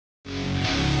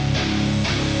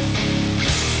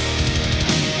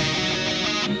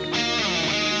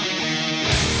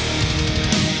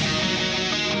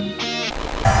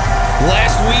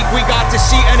week, we got to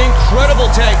see an incredible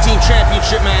tag team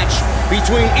championship match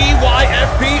between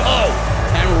EYFBO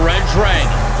and Red Dragon.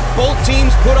 Both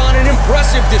teams put on an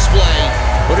impressive display,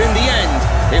 but in the end,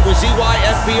 it was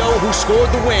EYFBO who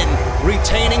scored the win,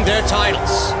 retaining their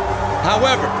titles.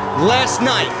 However, last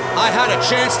night, I had a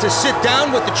chance to sit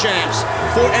down with the champs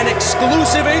for an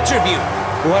exclusive interview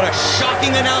who had a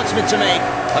shocking announcement to make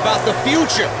about the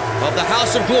future of the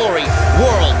House of Glory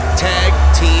World Tag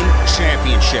Team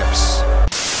Championships.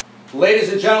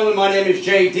 Ladies and gentlemen, my name is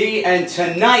JD, and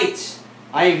tonight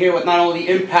I am here with not only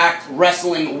the Impact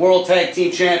Wrestling World Tag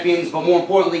Team Champions, but more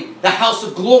importantly, the House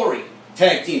of Glory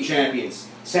Tag Team Champions,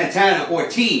 Santana,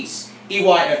 Ortiz,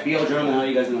 EYFBO. Gentlemen, how are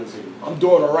you guys doing this evening? I'm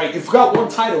doing all right. You forgot one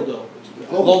title, though.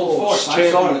 Global Force.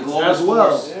 I'm sorry, the Global as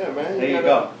well. Force. Yeah, man. There you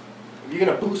go. If you're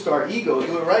going to boost our ego,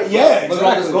 do it right. Yeah, Look at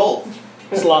all this gold.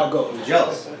 It's a lot of gold. I'm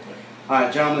jealous. All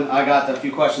right, gentlemen, I got a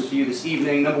few questions for you this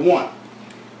evening. Number one,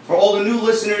 for all the new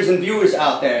listeners and viewers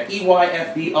out there,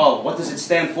 EYFBO, what does it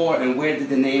stand for, and where did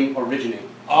the name originate?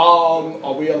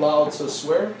 Are we allowed to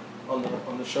swear on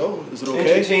the show? Is it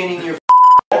okay? Entertaining your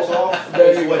off,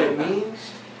 that's what it means.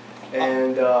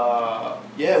 And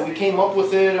yeah, we came up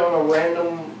with it on a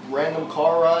random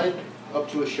car ride up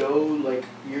to a show like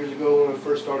years ago when we were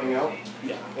first starting out.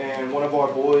 Yeah. And one of our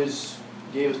boys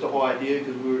gave us the whole idea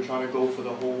because we were trying to go for the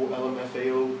whole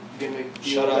LMFAO gimmick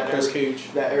deal. Shout out Chris Cage.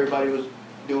 That everybody was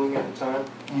doing at the time.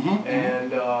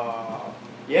 And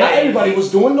yeah. Not everybody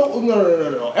was doing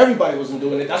no. Everybody wasn't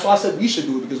doing it. That's why I said we should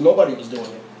do it, because nobody was doing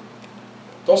it.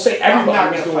 Don't say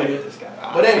everybody was doing it. This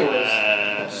guy. But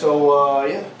anyways, so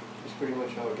yeah, it's pretty much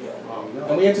how it goes.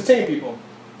 And we entertain people.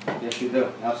 Yes, you do.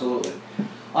 Absolutely.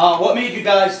 What made you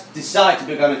guys decide to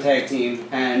become a tag team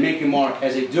and make your mark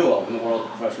as a duo in the world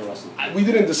of professional wrestling? We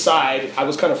didn't decide. I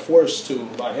was kind of forced to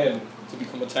by him to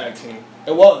become a tag team.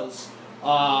 It was.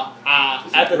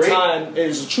 At the time, it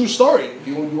was a true story.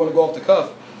 You want to go off the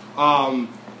cuff?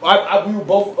 We were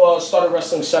both started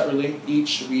wrestling separately.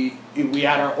 Each we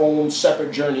had our own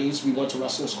separate journeys. We went to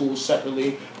wrestling schools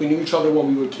separately. We knew each other when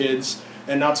we were kids.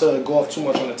 And not to go off too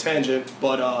much on a tangent,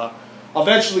 but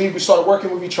eventually we started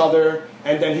working with each other.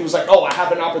 And then he was like, "Oh, I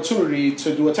have an opportunity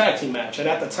to do a tag team match." And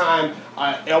at the time,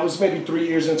 I was maybe 3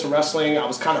 years into wrestling. I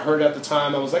was kind of hurt at the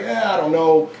time. I was like, I don't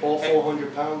know. All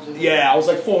 400 pounds? Yeah, I was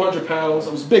like 400 pounds.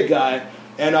 I was a big guy.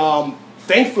 And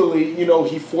thankfully, you know,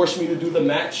 he forced me to do the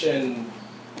match. And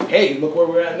hey, look where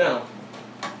we're at now.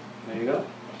 There you go.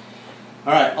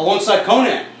 All right, alongside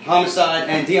Conan, Homicide,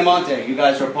 and Diamante, you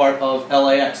guys are part of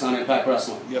LAX on Impact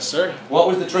Wrestling. Yes, sir. What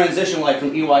was the transition like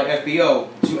from EYFBO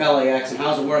to LAX, and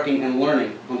how's it working and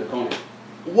learning under Conan?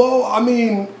 Well, I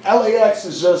mean, LAX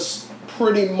is just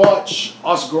pretty much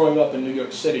us growing up in New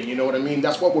York City, you know what I mean?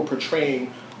 That's what we're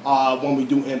portraying when we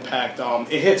do Impact.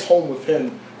 It hits home with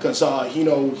him because, you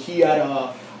know, he had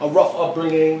a rough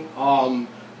upbringing,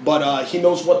 but he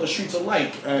knows what the streets are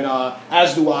like, and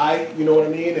as do I, you know what I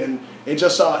mean? And it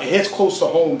just it hits close to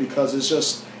home because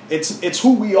it's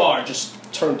who we are, just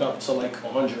turned up to like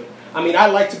 100. I mean, I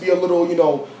like to be a little, you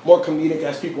know, more comedic,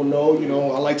 as people know. You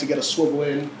know, I like to get a swivel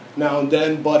in now and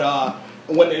then, but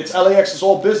when it's LAX, it's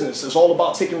all business. It's all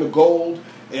about taking the gold,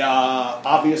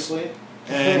 obviously,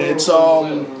 and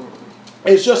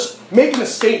it's just making a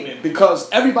statement, because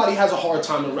everybody has a hard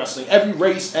time in wrestling. Every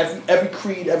race, every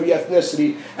creed, every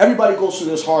ethnicity, everybody goes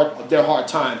through their hard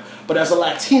time. But as a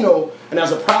Latino and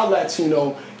as a proud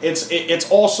Latino, it's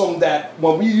awesome that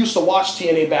when we used to watch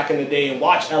TNA back in the day and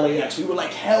watch LAX, we were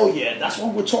like, hell yeah, that's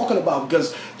what we're talking about,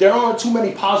 because there aren't too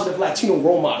many positive Latino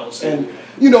role models. And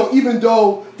you know, even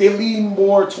though they lean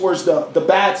more towards the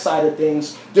bad side of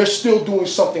things, they're still doing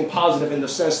something positive in the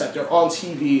sense that they're on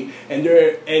TV and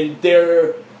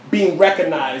they're being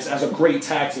recognized as a great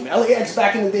tag team. LAX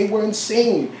back in the day were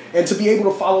insane, and to be able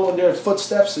to follow in their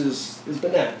footsteps is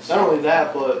bananas. Not only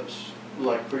that, but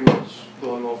like pretty much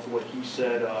going off of what he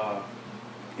said,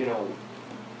 you know,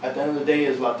 at the end of the day,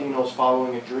 as Latinos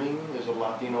following a dream, as a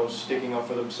Latinos sticking up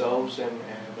for themselves and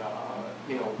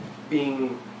you know,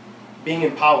 being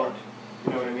empowered.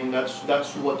 You know what I mean? That's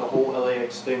what the whole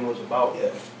LAX thing was about.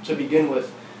 Yeah. To begin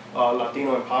with,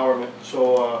 Latino empowerment.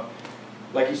 So,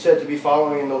 like you said, to be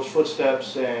following in those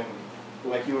footsteps, and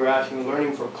like you were asking,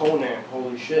 learning from Conan.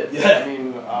 Holy shit! Yeah. I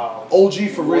mean,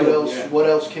 OG for real. What else? Yeah. What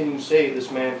else can you say? This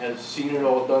man has seen it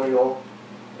all, done it all,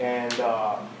 and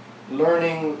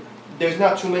learning. There's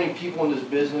not too many people in this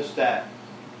business that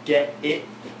get it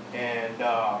and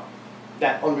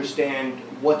that understand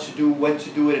what to do, when to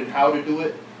do it, and how to do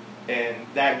it. And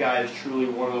that guy is truly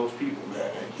one of those people,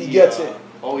 man. He gets it.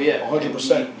 Oh yeah,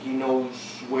 100%. He knows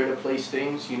where to place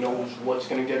things. He knows what's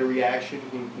going to get a reaction.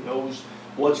 He knows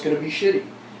what's going to be shitty.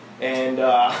 And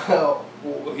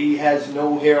he has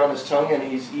no hair on his tongue, and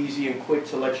he's easy and quick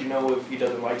to let you know if he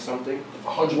doesn't like something.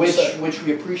 100%. Which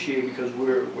we appreciate because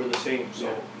we're the same.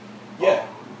 So yeah.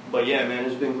 But yeah, man,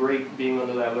 it's been great being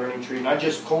under that learning tree. Not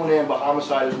just Conan, but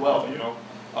Homicide as well. You know,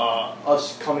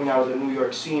 us coming out of the New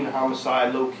York scene,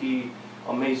 Homicide, Low Key,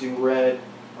 Amazing Red,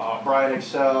 Brian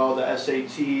Excel, the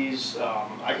SATs.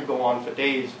 I could go on for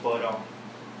days, but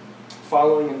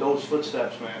following in those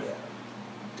footsteps, man.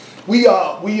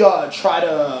 Yeah. We try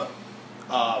to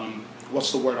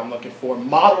what's the word I'm looking for?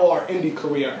 Model our indie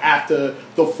career after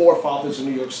the forefathers of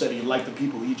New York City, like the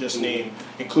people he just named,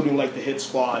 including like the Hit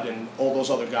Squad and all those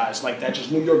other guys, like that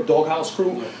just New York Doghouse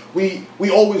crew. Yeah. We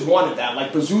always wanted that,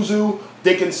 like Pazuzu,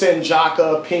 Dickinson,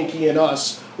 Jaka, Pinky, and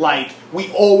us. Like we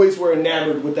always were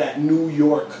enamored with that New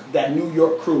York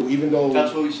crew, even though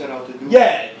that's what we set out to do.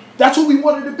 Yeah. That's what we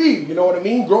wanted to be, you know what I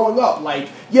mean? Growing up, like,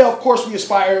 yeah, of course we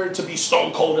aspired to be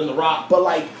Stone Cold and The Rock, but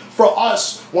like, for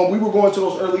us, when we were going to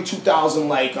those early 2000,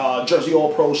 like, Jersey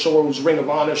All Pro shows, Ring of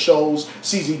Honor shows,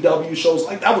 CZW shows,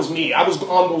 like, that was me. I was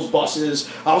on those buses.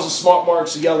 I was a Smart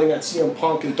Marks yelling at CM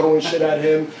Punk and throwing shit at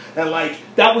him, and like,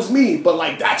 that was me, but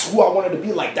like, that's who I wanted to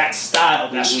be, like, that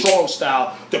style, that strong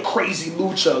style, the crazy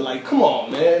lucha, like, come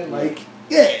on, man, like,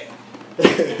 yeah.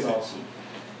 That's awesome.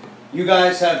 You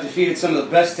guys have defeated some of the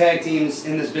best tag teams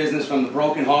in this business, from the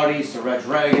Broken Hardys to Red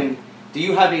Dragon. Do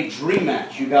you have a dream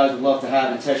match you guys would love to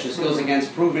have and test your skills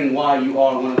against, proving why you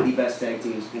are one of the best tag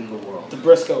teams in the world? The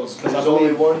Briscoes. Because there's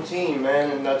only one team,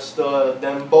 man, and that's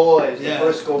them boys, the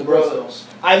Briscoe brothers.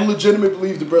 I legitimately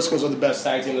believe the Briscoes are the best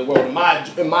tag team in the world, in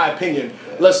my opinion.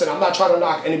 Yeah. Listen, I'm not trying to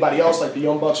knock anybody else, like the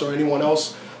Young Bucks or anyone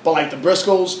else, but like the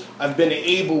Briscoes, I've been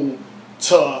able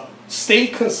to stay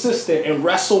consistent and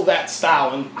wrestle that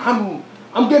style, and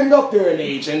I'm getting up there in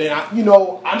age, and then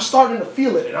I'm starting to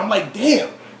feel it, and I'm like, damn.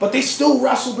 But they still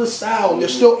wrestle this style, and they're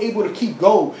still able to keep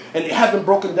going, and they haven't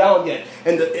broken down yet.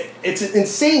 And it's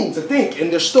insane to think,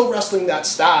 and they're still wrestling that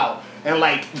style. And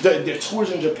like their tours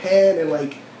in Japan, and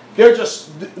like they're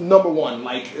just number one.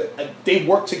 Like they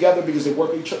work together because they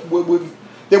work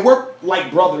they work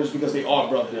like brothers because they are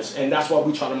brothers, and that's why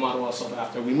we try to model ourselves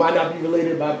after. We might not be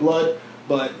related by blood,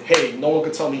 but hey, no one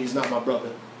can tell me he's not my brother.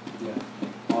 Yeah,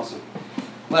 awesome.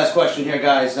 Last question here,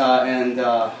 guys, and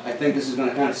I think this is going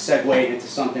to kind of segue into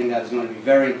something that is going to be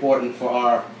very important for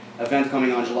our event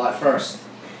coming on July 1st.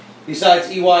 Besides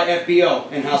EYFBO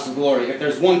and House of Glory, if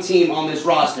there's one team on this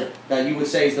roster that you would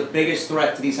say is the biggest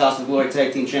threat to these House of Glory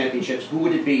Tag Team Championships, who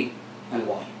would it be and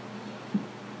why?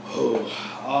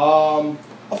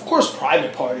 Of course,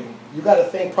 Private Party. You got to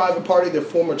thank Private Party. They're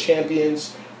former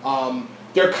champions.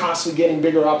 They're constantly getting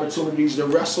bigger opportunities. They're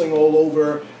wrestling all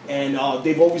over, and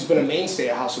they've always been a mainstay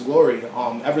at House of Glory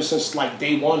ever since like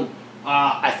day one.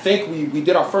 I think we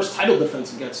did our first title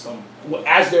defense against them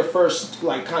as their first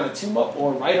like kind of team up,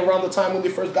 or right around the time when they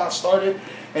first got started.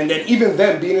 And then even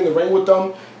then, being in the ring with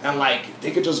them, and like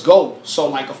they could just go. So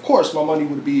like, of course, my money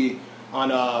would be on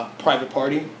Private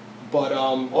Party. But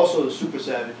also the Super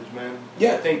Savages, man.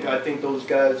 Yeah, I think those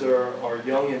guys are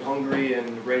young and hungry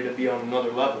and ready to be on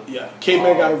another level. Yeah,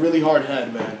 Caveman got a really hard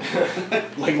head, man.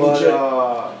 Like legit.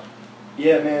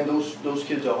 Yeah, man, those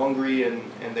kids are hungry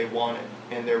and they want it,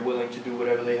 and they're willing to do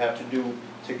whatever they have to do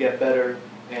to get better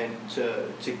and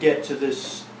to get to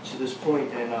this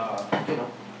point and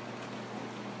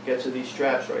get to these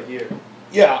straps right here.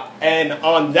 Yeah, and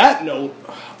on that note,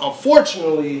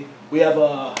 unfortunately, we have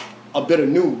a bit of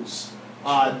news.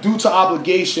 Due to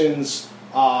obligations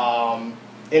in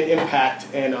Impact,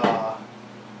 and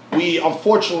we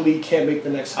unfortunately can't make the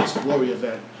next House of Glory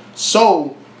event.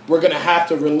 So we're going to have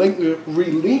to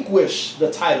relinquish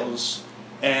the titles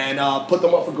and put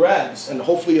them up for grabs. And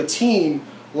hopefully a team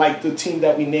like the team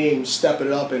that we named step it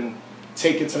up and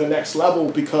take it to the next level,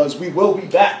 because we will be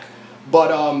back.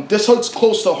 But this hurts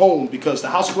close to home because the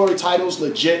House of Glory titles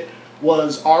legit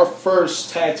was our first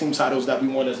tag team titles that we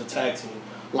won as a tag team.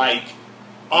 Like,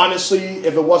 honestly,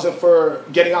 if it wasn't for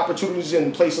getting opportunities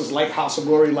in places like House of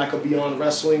Glory, like a Beyond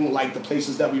Wrestling, like the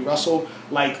places that we wrestle,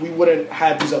 like we wouldn't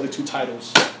have these other two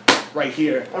titles right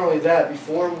here. Not only that,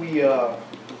 before we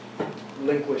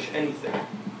relinquish anything,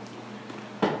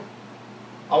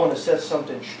 I want to set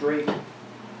something straight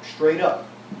up.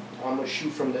 I'm going to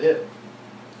shoot from the hip.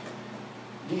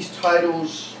 These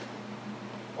titles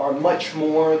are much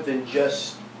more than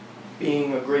just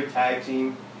being a great tag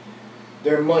team.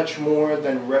 They're much more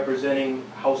than representing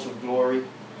House of Glory.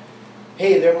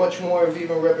 Hey, they're much more of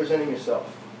even representing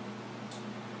yourself.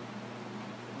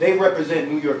 They represent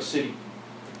New York City.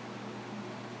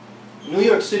 New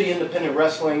York City independent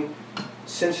wrestling,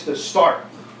 since the start,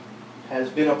 has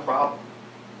been a problem.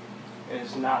 And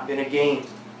it's not been a game.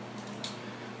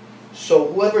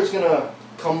 So whoever's gonna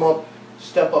come up,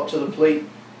 step up to the plate,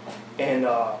 and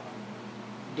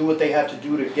do what they have to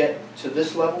do to get to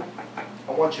this level,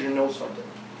 I want you to know something.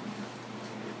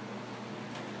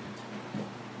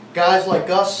 Guys like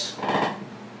us,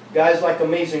 guys like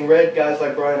Amazing Red, guys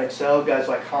like Brian Excel, guys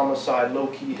like Homicide, Low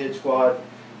Key, Hit Squad,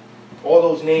 all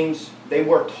those names, they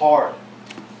worked hard.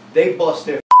 They bust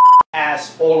their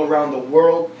ass all around the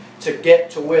world to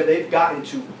get to where they've gotten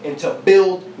to, and to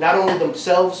build not only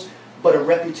themselves, but a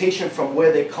reputation from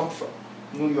where they come from,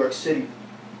 New York City.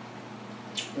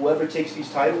 Whoever takes these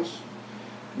titles,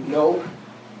 know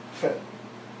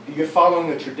you're following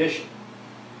a tradition.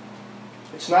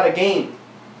 It's not a game.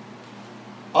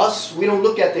 Us, we don't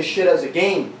look at this shit as a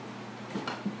game.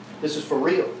 This is for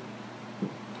real.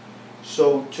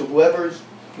 So to whoever's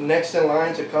next in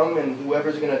line to come and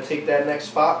whoever's going to take that next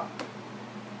spot,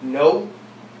 know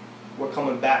we're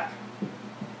coming back.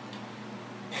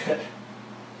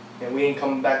 And we ain't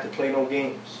coming back to play no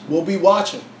games. We'll be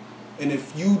watching. And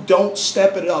if you don't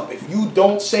step it up, if you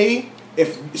don't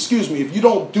if you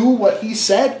don't do what he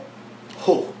said,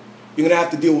 you're going to have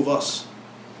to deal with us.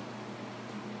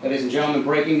 Ladies and gentlemen,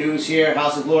 breaking news here.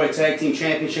 House of Glory Tag Team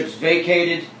Championships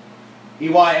vacated.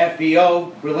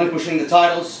 EYFBO relinquishing the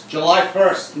titles. July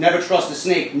 1st, never trust a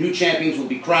snake. New champions will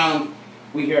be crowned.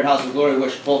 We here at House of Glory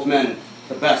wish both men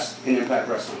the best in Impact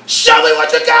Wrestling. Show me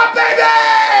what you got,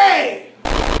 baby!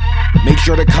 Make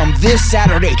sure to come this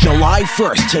Saturday, July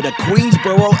 1st, to the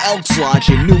Queensboro Elks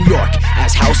Lodge in New York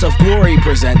as House of Glory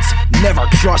presents Never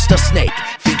Trust a Snake,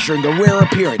 featuring a rare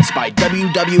appearance by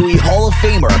WWE Hall of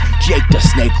Famer Jake the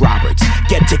Snake Roberts.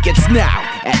 Get tickets now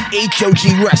at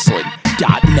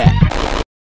HOGwrestling.net.